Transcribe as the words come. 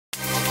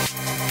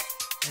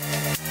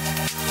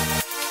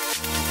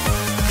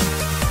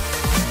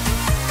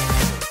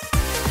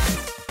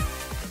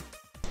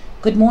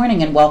Good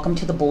morning and welcome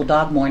to the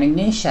Bulldog Morning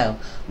News Show,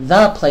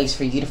 the place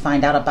for you to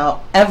find out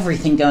about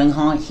everything going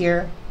on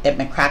here at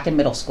McCracken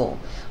Middle School.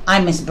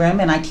 I'm Miss Brim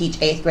and I teach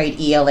 8th grade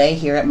ELA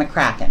here at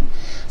McCracken.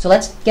 So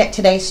let's get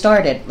today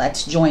started.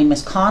 Let's join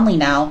Miss Conley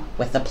now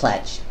with the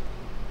pledge.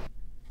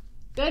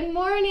 Good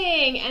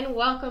morning and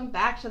welcome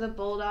back to the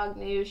Bulldog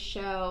News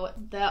Show,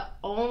 the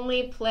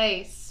only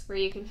place where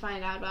you can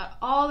find out about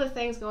all the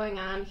things going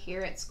on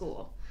here at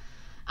school.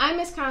 I'm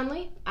Miss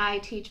Conley. I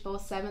teach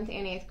both 7th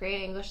and 8th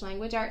grade English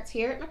Language Arts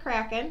here at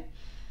McCracken.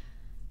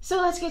 So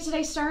let's get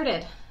today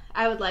started.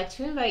 I would like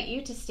to invite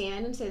you to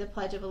stand and say the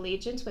Pledge of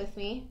Allegiance with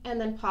me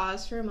and then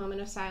pause for a moment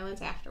of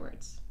silence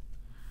afterwards.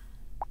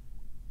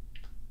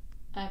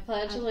 I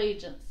pledge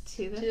allegiance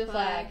to the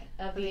flag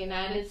of the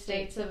United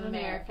States of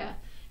America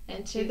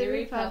and to the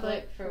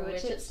republic for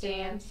which it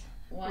stands,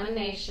 one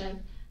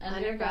nation,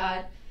 under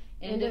God,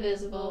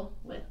 indivisible,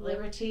 with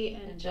liberty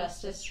and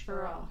justice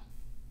for all.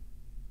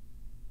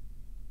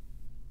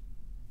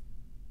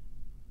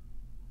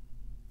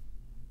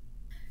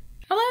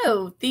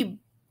 Hello, the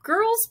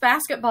girls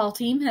basketball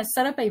team has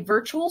set up a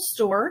virtual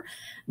store.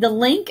 The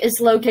link is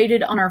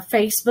located on our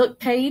Facebook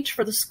page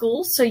for the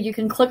school, so you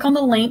can click on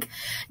the link.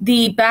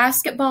 The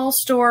basketball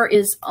store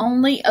is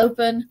only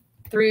open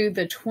through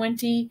the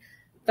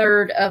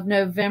 23rd of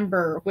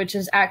November, which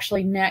is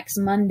actually next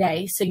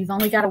Monday. So you've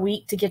only got a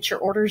week to get your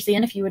orders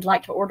in if you would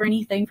like to order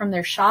anything from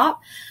their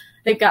shop.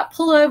 They've got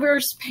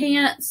pullovers,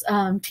 pants,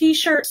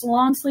 t-shirts,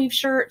 long sleeve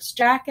shirts,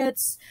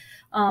 jackets,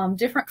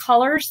 different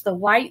colors, the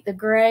white, the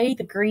gray,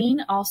 the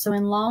green, also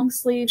in long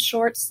sleeve,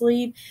 short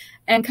sleeve.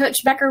 And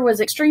Coach Becker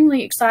was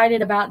extremely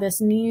excited about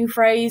this new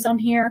phrase on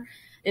here.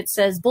 It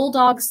says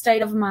Bulldog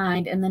State of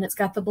Mind, and then it's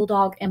got the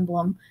Bulldog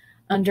emblem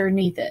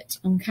underneath it.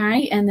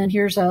 Okay, and then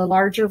here's a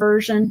larger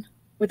version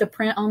with a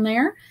print on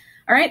there.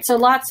 All right, so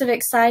lots of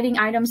exciting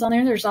items on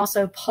there. There's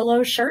also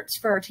polo shirts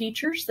for our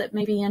teachers that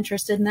may be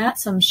interested in that,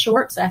 some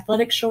shorts,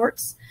 athletic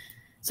shorts.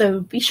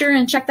 So be sure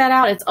and check that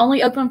out. It's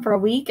only open for a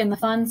week, and the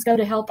funds go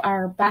to help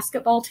our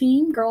basketball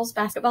team, girls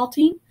basketball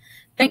team.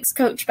 Thanks,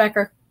 Coach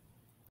Becker.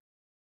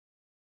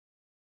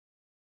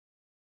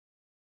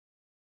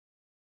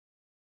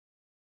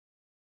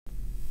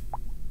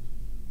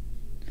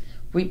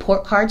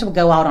 Report cards will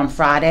go out on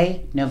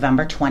Friday,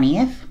 November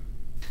 20th.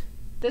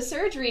 The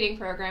Surge Reading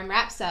Program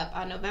wraps up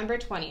on November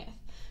 20th,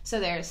 so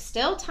there is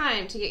still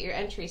time to get your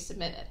entries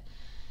submitted.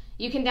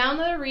 You can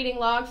download a reading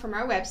log from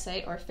our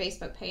website or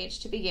Facebook page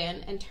to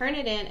begin and turn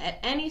it in at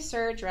any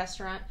Surge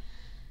restaurant.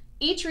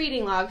 Each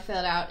reading log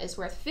filled out is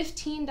worth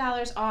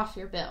 $15 off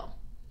your bill.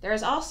 There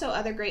is also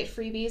other great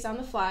freebies on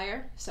the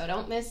flyer, so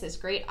don't miss this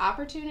great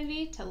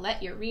opportunity to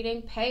let your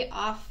reading pay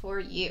off for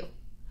you.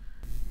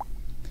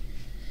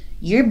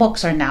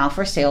 Yearbooks are now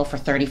for sale for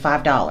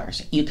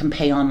 $35. You can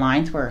pay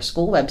online through our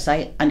school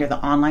website under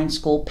the online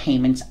school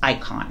payments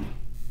icon.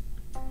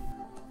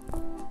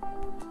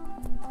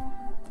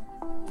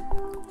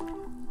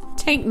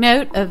 Take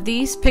note of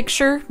these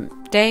picture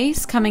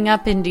days coming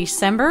up in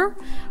December.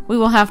 We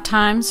will have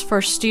times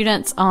for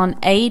students on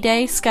A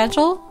day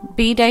schedule,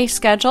 B day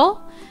schedule,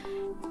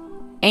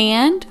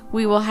 and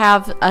we will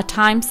have a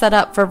time set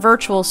up for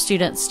virtual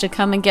students to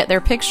come and get their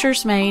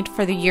pictures made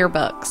for the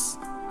yearbooks.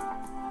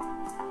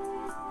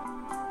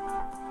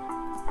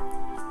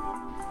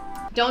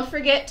 Don't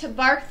forget to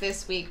bark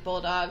this week,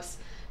 Bulldogs.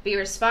 Be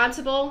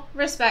responsible,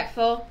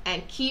 respectful,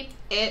 and keep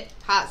it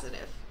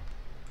positive.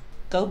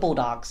 Go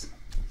Bulldogs!